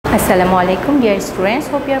Assalamualaikum dear students,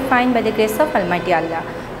 hope you are fine by the grace of Almighty Allah.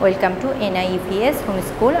 Welcome to NIEPS Home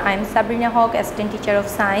School. I am Sabreena Haque, Assistant Teacher of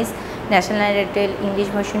Science, National Untitled English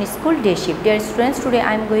Version School, Day Shift. Dear students, today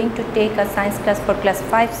I am going to take a science class for class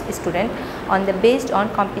 5 student on the based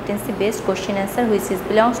on competency based question answer which is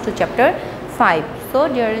belongs to chapter 5. So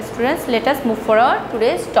dear students, let us move for our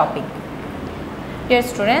today's topic. Dear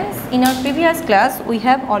students, in our previous class we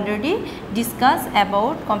have already discussed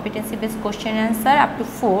about competency based question answer up to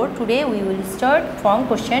 4. Today we will start from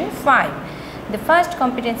question 5. The first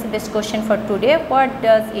competency based question for today, what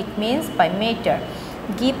does it means by matter?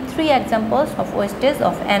 Give 3 examples of wastage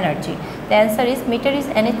of energy. The answer is matter is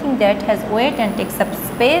anything that has weight and takes up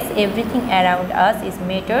space. Everything around us is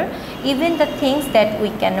matter, even the things that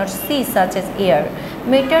we cannot see such as air.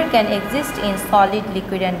 Matter can exist in solid,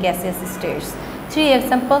 liquid and gaseous states. 3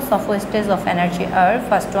 examples of wastage of energy are: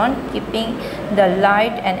 first one, keeping the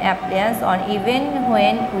light and appliance on even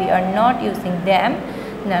when we are not using them.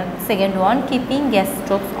 Now, second one, keeping gas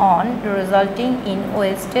stoves on, resulting in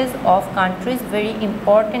wastage of country's very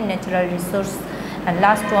important natural resource. And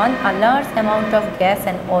last one, a large amount of gas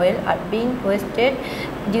and oil are being wasted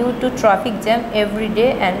due to traffic jam every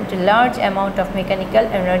day, and a large amount of mechanical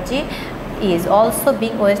energy is also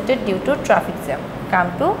being wasted due to traffic jam.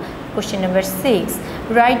 Come to question number 6.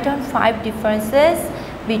 Write down 5 differences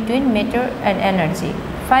between matter and energy.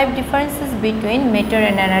 5 differences between matter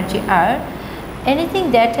and energy are: anything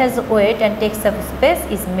that has weight and takes up space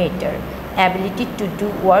is matter. Ability to do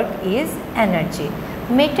work is energy.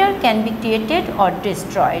 Matter can be created or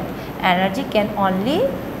destroyed. Energy can only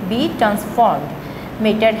be transformed.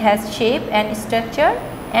 Matter has shape and structure.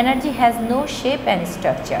 Energy has no shape and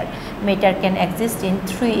structure. Matter can exist in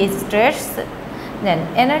 3 states. Then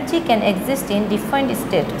energy can exist in different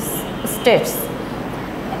states.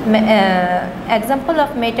 Example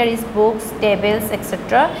of matter is books, tables,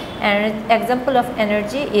 etc. And example of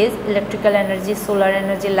energy is electrical energy, solar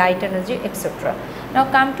energy, light energy, etc. Now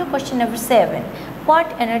come to question number 7.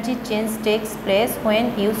 What energy change takes place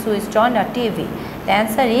when you switch on a TV? The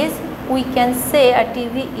answer is, we can say a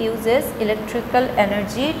TV uses electrical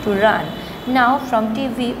energy to run. Now from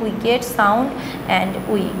TV we get sound and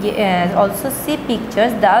we also see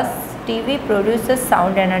pictures. Thus TV produces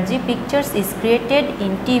sound energy. Pictures is created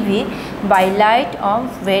in TV by light of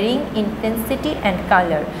varying intensity and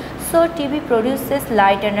color. So TV produces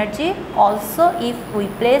light energy. Also, if we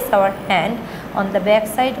place our hand on the back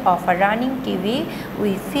side of a running TV,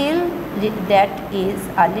 we feel that is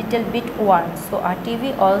a little bit warm. So a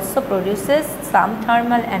TV also produces some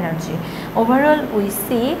thermal energy. Overall, we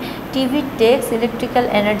see TV takes electrical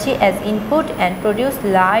energy as input and produce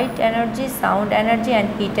light energy, sound energy and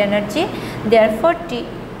heat energy. Therefore,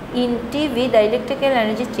 in TV the electrical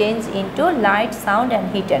energy changes into light, sound and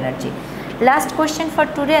heat energy. Last question for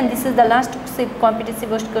today, and this is the last competency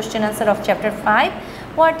based question answer of chapter 5.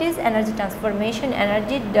 What is energy transformation?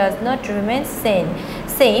 Energy does not remain same.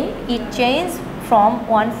 It changes from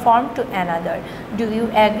one form to another. Do you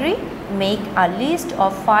agree? Make a list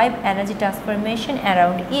of 5 energy transformation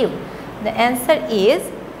around you. The answer is,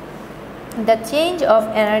 the change of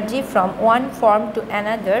energy from one form to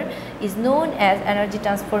another is known as energy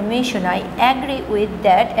transformation. I agree with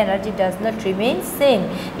that. Energy does not remain same.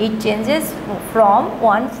 It changes from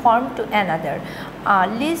one form to another. A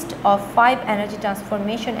list of 5 energy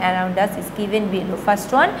transformation around us is given below.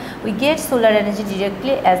 First one, we get solar energy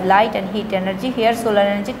directly as light and heat energy. Here solar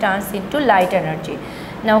energy turns into light energy.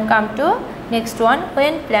 Now come to next one.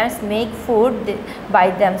 When plants make food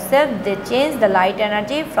by themselves, they change the light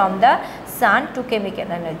energy from the sun to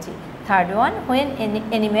chemical energy. Third one, when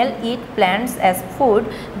animal eat plants as food,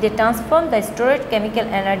 they transform the stored chemical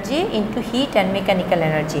energy into heat and mechanical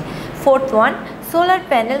energy. Fourth one, solar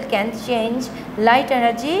panel can change light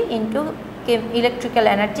energy into electrical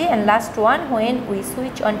energy. And last one, when we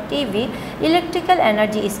switch on TV, electrical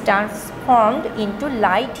energy is transformed into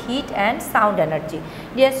light, heat and sound energy.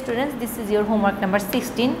 Dear students, this is your homework number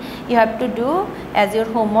 16. You have to do as your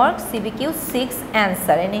homework CBQ 6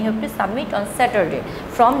 answer, and you have to submit on Saturday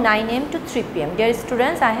from 9 AM to 3 PM. Dear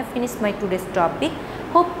students, I have finished my today's topic.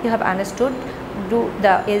 Hope you have understood. Do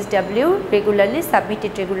the SW regularly, submit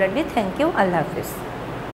it regularly. Thank you. Allah Hafiz.